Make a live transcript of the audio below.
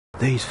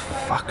These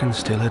fucking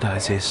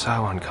stilettos, they're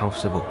so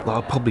uncomfortable. Like,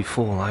 I'll probably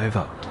fall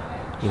over,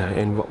 you know,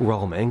 and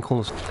roll my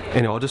ankles.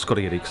 Anyway, I just got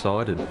to get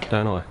excited,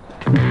 don't I?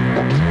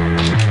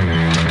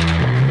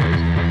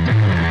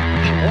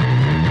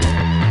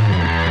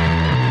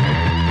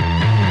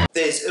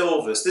 There's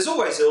Elvis. There's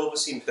always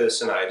Elvis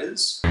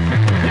impersonators.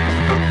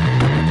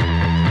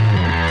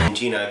 And,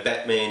 you know,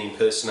 Batman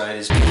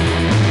impersonators.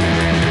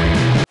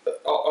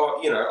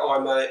 You know,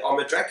 I'm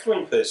a Dracula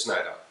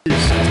impersonator.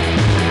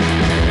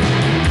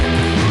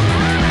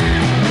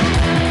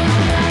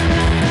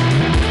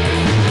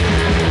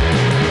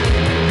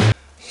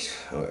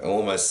 I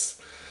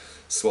almost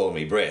swallow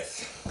my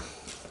breath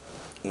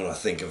when I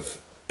think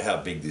of how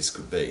big this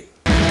could be.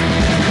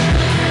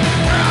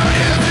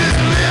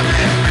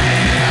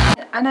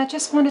 And I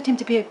just wanted him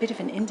to be a bit of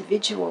an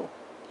individual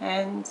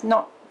and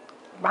not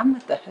run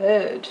with the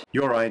herd.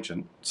 Your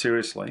agent,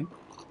 seriously,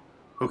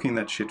 booking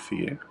that shit for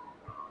you,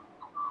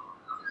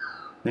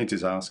 needs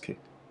his ass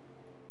kicked.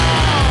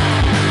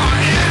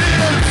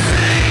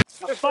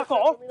 Fuck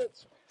off!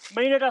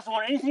 Mina doesn't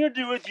want anything to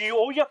do with you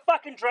or your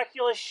fucking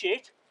Dracula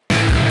shit.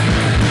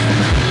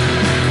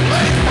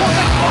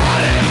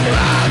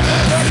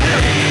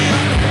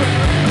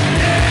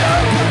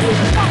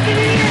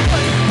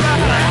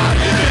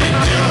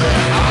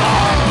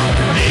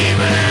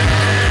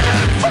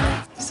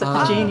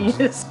 Such a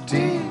genius.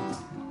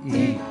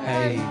 D-E-A-D,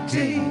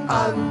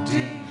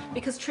 undo.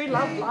 Because true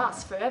love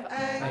lasts forever,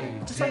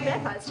 just like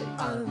vampires do.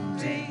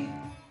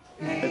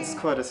 He's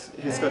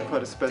got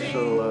quite a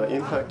special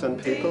impact on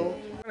people.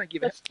 What are you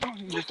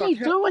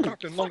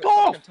doing? Fuck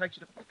off!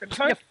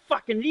 You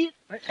fucking idiot!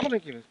 I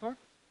don't give a fuck.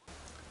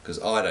 Because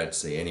I don't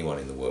see anyone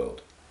in the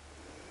world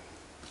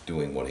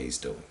doing what he's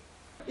doing.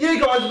 You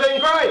guys have been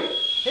great!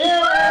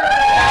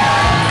 Yeah!